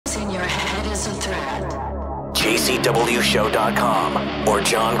in your head is a threat. JCWShow.com or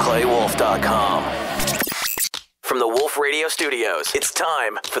JohnClayWolfe.com. From the Wolfe Radio Studios, it's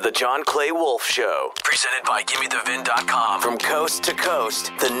time for the John Clay Wolfe Show. Presented by GimmeTheVin.com. From coast to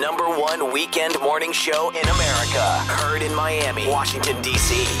coast, the #1 weekend morning show in America. Heard in Miami, Washington,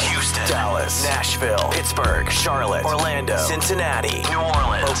 D.C., Houston, Dallas, Nashville, Pittsburgh, Charlotte, Orlando, Cincinnati, New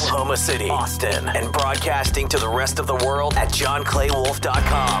Orleans, Oklahoma City, Austin, and broadcasting to the rest of the world at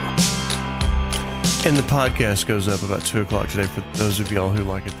JohnClayWolfe.com. And the podcast goes up about 2 o'clock today for those of y'all who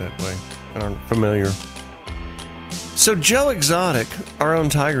like it that way and aren't familiar. So Joe Exotic, our own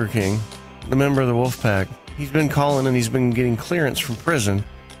Tiger King, the member of the Wolf Pack, he's been calling and he's been getting clearance from prison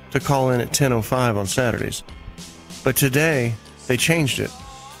to call in at 10:05 on Saturdays. But today, they changed it.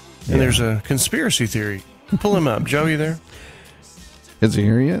 And there's a conspiracy theory. Pull him up. Joe, you there? Is he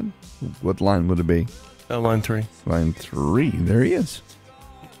here yet? What line would it be? Line 3. Line 3. There he is.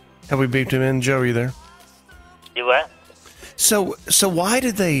 Have we beeped him in? Joe, are you there? You what? So why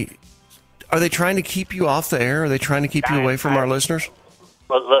did they... Are they trying to keep you off the air? Are they trying to keep you away from our listeners?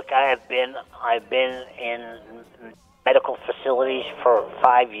 Well, look, I've been in medical facilities for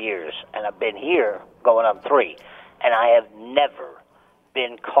 5 years, and I've been here going on 3, and I have never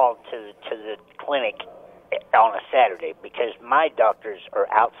been called to the clinic on a Saturday because my doctors are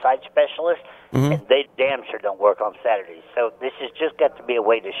outside specialists, and they damn sure don't work on Saturdays. So this has just got to be a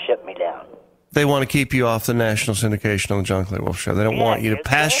way to shut me down. They want to keep you off the national syndication on the John Clay Wolfe Show. They don't want you to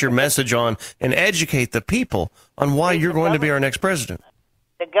pass your message on and educate the people on why you're going to be our next president.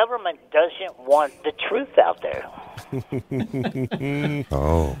 The government doesn't want the truth out there.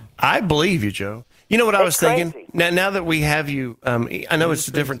 Oh, I believe you, Joe. You know what I was thinking? Now that we have you, I know it's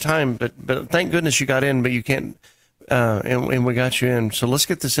a different time, but thank goodness you got in, but you can't, and we got you in. So let's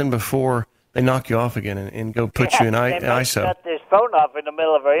get this in before they knock you off again and go put you in ISO. Cut this phone off in the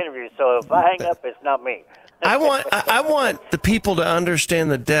middle of our interview, so if I hang up, it's not me. I want the people to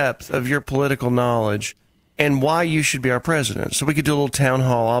understand the depth of your political knowledge and why you should be our president. So we could do a little town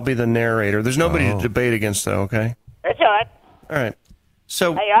hall. I'll be the narrator. There's nobody to debate against, though. Okay. That's all right. All right.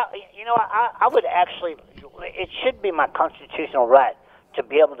 So hey, I would actually. It should be my constitutional right to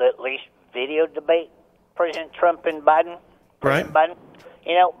be able to at least video debate President Trump and Biden. Right. Biden.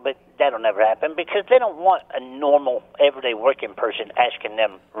 But that'll never happen because they don't want a normal, everyday working person asking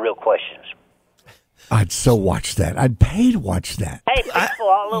them real questions. I'd so watch that. I'd pay to watch that. Hey, people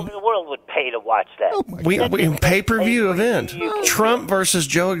all over the world would pay to watch that. Oh we pay-per-view event. Trump versus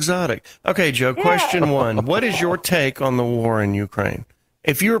Joe Exotic. Okay, Joe, question 1. What is your take on the war in Ukraine?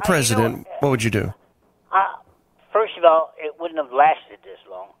 If you were president, what would you do? First of all, it wouldn't have lasted this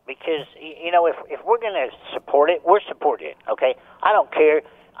long because, if we're going to support it, we're supporting it, okay? I don't care.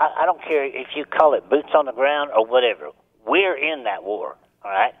 I don't care if you call it boots on the ground or whatever. We're in that war,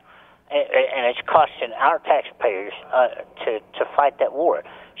 all right? And it's costing our taxpayers to fight that war.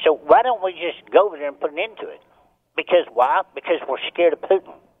 So why don't we just go over there and put an end to it? Because why? Because we're scared of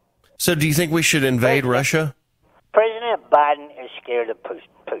Putin. So do you think we should invade Russia? President Biden is scared of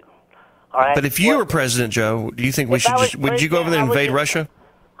Putin. All right? But if you were president, Joe, do you think we should would you go over there and invade Russia?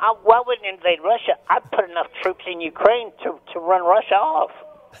 I wouldn't invade Russia. I'd put enough troops in Ukraine to run Russia off.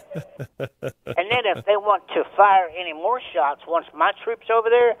 And then if they want to fire any more shots once my troops over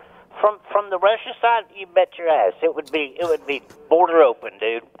there from the Russia side, you bet your ass it would be border open,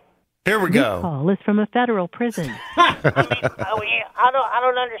 dude. Here we go. This call is from a federal prison. I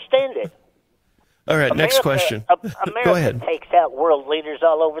don't understand it. All right, next question. America Go ahead. Takes out world leaders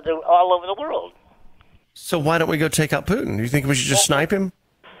all over the world. So why don't we go take out Putin? Do you think we should just snipe him?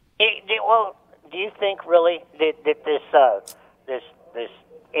 Well, do you think really that this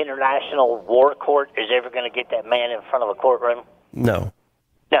international war court is ever going to get that man in front of a courtroom? No.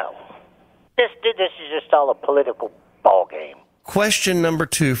 No. This is just all a political ball game. Question number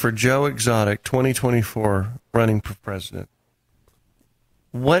 2 for Joe Exotic, 2024, running for president.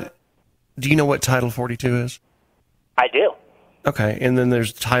 Do you know what Title 42 is? I do. Okay, and then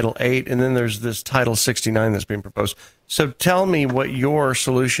there's Title 8, and then there's this Title 69 that's being proposed. So tell me what your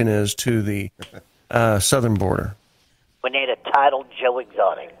solution is to the southern border. We need a title Joe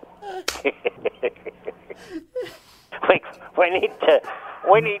Exotic.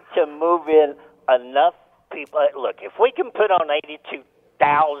 we need to move in enough people. Look, if we can put on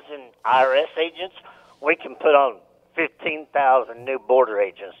 82,000 IRS agents, we can put on 15,000 new border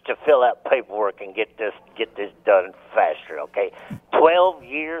agents to fill out paperwork and get this done faster, okay? 12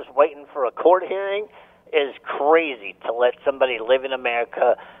 years waiting for a court hearing is crazy to let somebody live in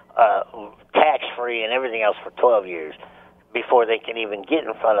America tax-free and everything else for 12 years before they can even get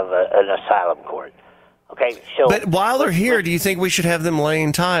in front of an asylum court. Okay, so... But while they're here, do you think we should have them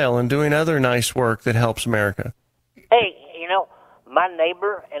laying tile and doing other nice work that helps America? Hey, my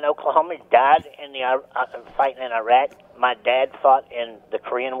neighbor in Oklahoma died in the fighting in Iraq. My dad fought in the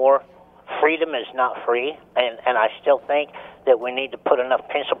Korean War. Freedom is not free, and I still think that we need to put enough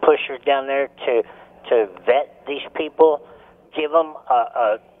pencil pushers down there to vet these people, give them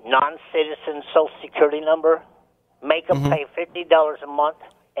a non-citizen Social Security number, make them pay $50 a month,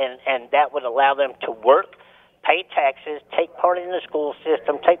 and that would allow them to work, pay taxes, take part in the school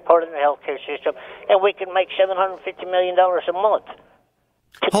system, take part in the healthcare system, and we can make $750 million a month.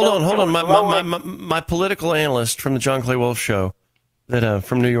 Hold on. My political analyst from the John Clay Wolfe Show, that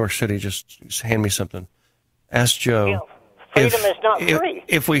from New York City, just hand me something. Ask Joe. Freedom is not free.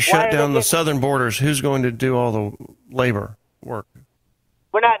 If we shut down the southern borders, who's going to do all the labor work?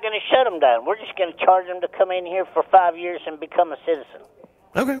 We're not going to shut them down. We're just going to charge them to come in here for 5 years and become a citizen.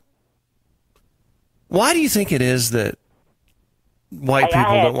 Okay. Why do you think it is that white people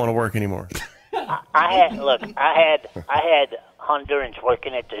don't want to work anymore? I had Hondurans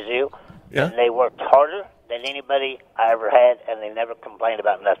working at the zoo, and they worked harder than anybody I ever had, and they never complained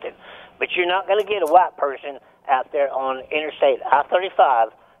about nothing. But you're not going to get a white person out there on Interstate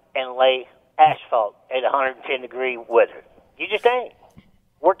I-35 and lay asphalt at 110-degree weather. You just ain't.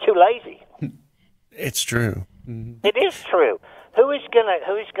 We're too lazy. It's true. Mm-hmm. It is true. Who's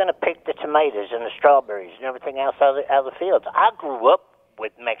gonna pick the tomatoes and the strawberries and everything else out of the fields? I grew up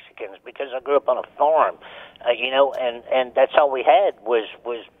with Mexicans because I grew up on a farm, and that's all we had was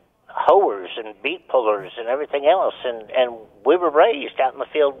hoers and beet pullers and everything else, and we were raised out in the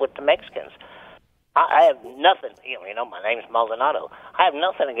field with the Mexicans. I have nothing, my name's Maldonado. I have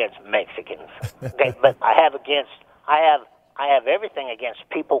nothing against Mexicans, okay, but I have everything against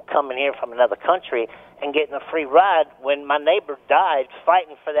people coming here from another country and getting a free ride when my neighbor died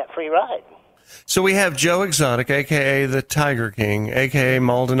fighting for that free ride. So we have Joe Exotic, a.k.a. the Tiger King, a.k.a.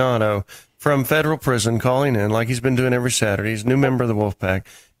 Maldonado, from federal prison calling in like he's been doing every Saturday. He's a new member of the Wolf Pack,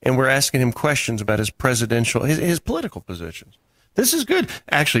 and we're asking him questions about his political positions. This is good.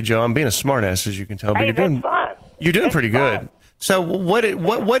 Actually, Joe, I'm being a smartass, as you can tell, but you're doing pretty good. So what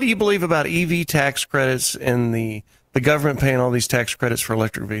do you believe about EV tax credits and the government paying all these tax credits for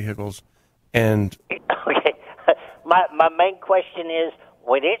electric vehicles? And okay, my main question is,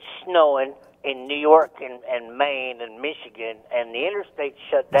 when it's snowing in New York and Maine and Michigan and the interstate's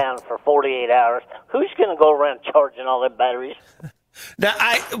shut down for 48 hours, who's going to go around charging all them batteries? Now,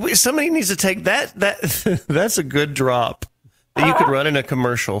 somebody needs to take that. That's a good drop that you could run in a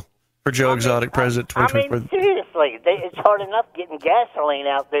commercial for Joe Exotic, President 2024. Seriously, it's hard enough getting gasoline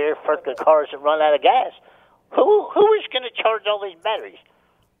out there for the cars that run out of gas. Who is going to charge all these batteries?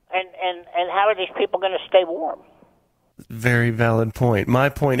 And how are these people going to stay warm? Very valid point. My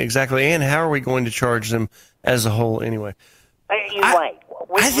point exactly. And how are we going to charge them as a whole anyway?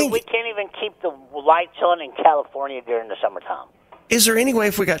 We can't even keep the lights on in California during the summertime. Is there any way,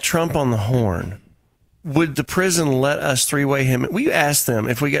 if we got Trump on the horn, would the prison let us three-way him? We asked them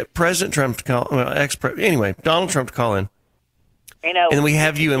if we get President Trump to call, Donald Trump to call in, and we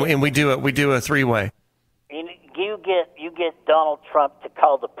have you, and we do a three-way. You get Donald Trump to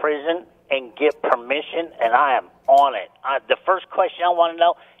call the prison and get permission, and I am on it. The first question I want to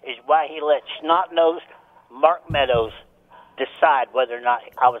know is why he let snot-nosed Mark Meadows decide whether or not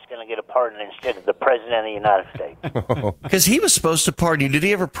I was going to get a pardon instead of the President of the United States. Because he was supposed to pardon you. Did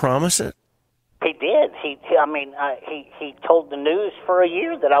he ever promise it? He did. He told the news for a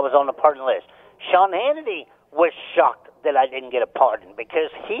year that I was on the pardon list. Sean Hannity was shocked that I didn't get a pardon because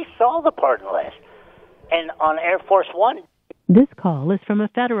he saw the pardon list. And on Air Force One, this call is from a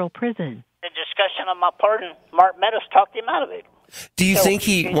federal prison. The discussion of my pardon, Mark Meadows talked him out of it. Do you think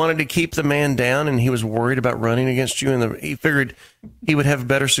he wanted to keep the man down and he was worried about running against you? And he figured he would have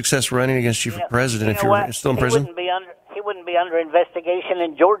better success running against you for president if you were still in prison? He wouldn't be under investigation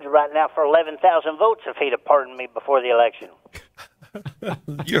in Georgia right now for 11,000 votes if he'd have pardoned me before the election.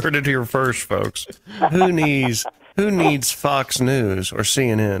 You heard it here first, folks. Who needs Fox News or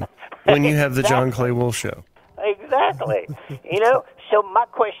CNN when you have the John Clay Wolfe Show? Exactly. So my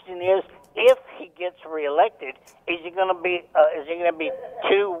question is, if he gets reelected, is he going to be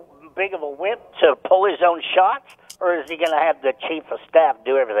too big of a wimp to pull his own shots, or is he going to have the chief of staff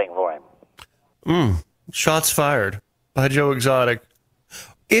do everything for him? Shots fired by Joe Exotic.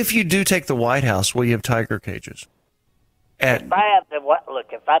 If you do take the White House, will you have tiger cages? If I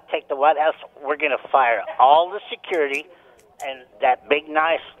take the White House, we're going to fire all the security and that big,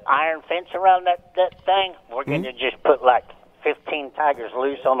 nice iron fence around that thing. We're going to just put like 15 tigers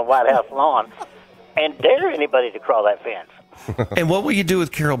loose on the White House lawn and dare anybody to crawl that fence. And what will you do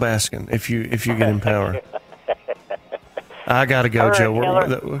with Carol Baskin if you get in power? I gotta go, Joe. Her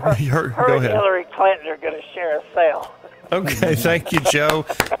Go and ahead. Hillary Clinton are going to share a cell. Okay, thank you, Joe.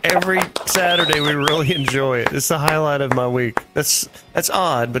 Every Saturday we really enjoy it. It's the highlight of my week. That's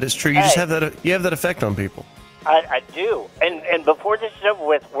odd, but it's true. You just have that effect on people. I do. And before this is over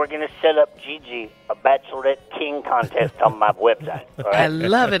with, we're going to set up Gigi a Bachelorette King contest on my website. All right? I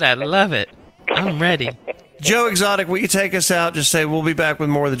love it. I love it. I'm ready. Joe Exotic, will you take us out? Just say we'll be back with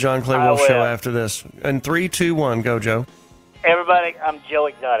more of the John Clay Wolfe Show after this. And 3, 2, 1, go, Joe. Everybody, I'm Joe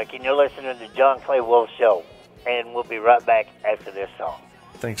Exotic, and you're listening to the John Clay Wolfe Show. And we'll be right back after this song.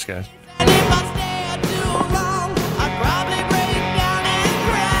 Thanks, guys.